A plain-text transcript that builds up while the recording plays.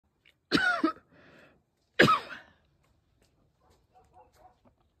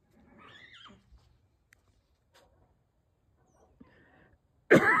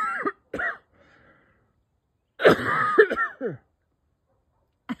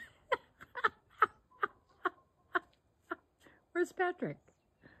Where's Patrick?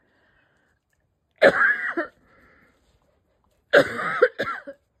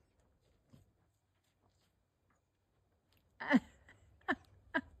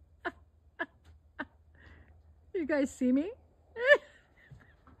 You guys see me?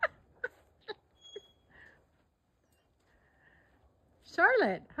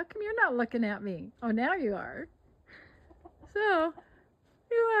 Charlotte, how come you're not looking at me? Oh, now you are. So,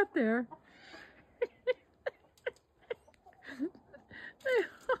 you out there.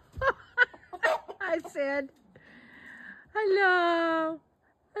 I said, hello.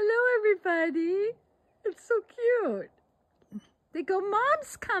 Hello, everybody. It's so cute. They go,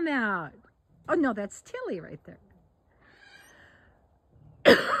 Mom's come out. Oh, no, that's Tilly right there.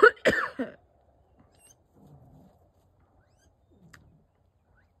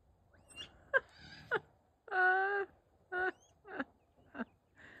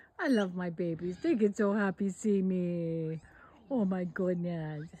 I love my babies. They get so happy to see me. Oh, my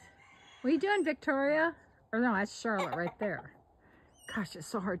goodness. What are you doing, Victoria? Or no, that's Charlotte right there. Gosh, it's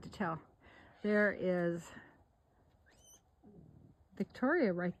so hard to tell. There is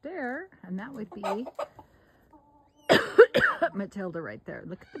Victoria right there, and that would be Matilda right there.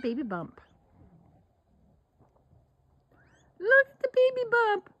 Look at the baby bump. Look at the baby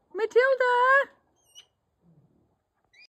bump. Matilda!